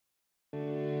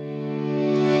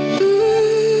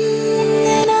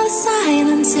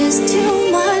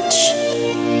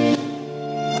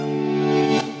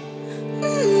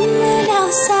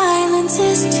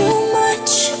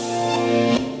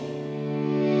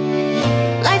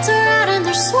Lights are out and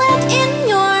there's sweat in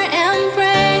your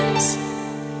embrace.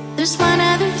 There's one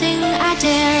other thing I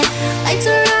dare. Lights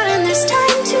are out and there's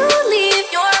time to leave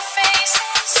your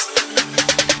faces.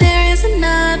 There is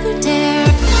another dare.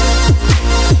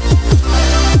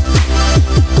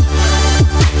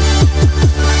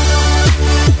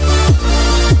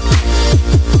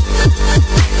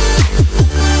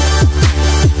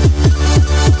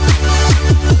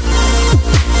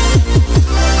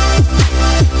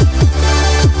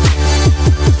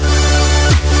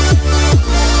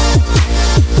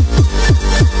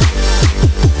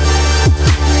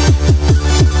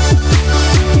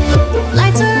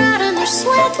 Lights are out and there's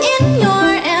sweat in your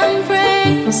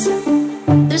embrace.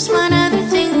 There's one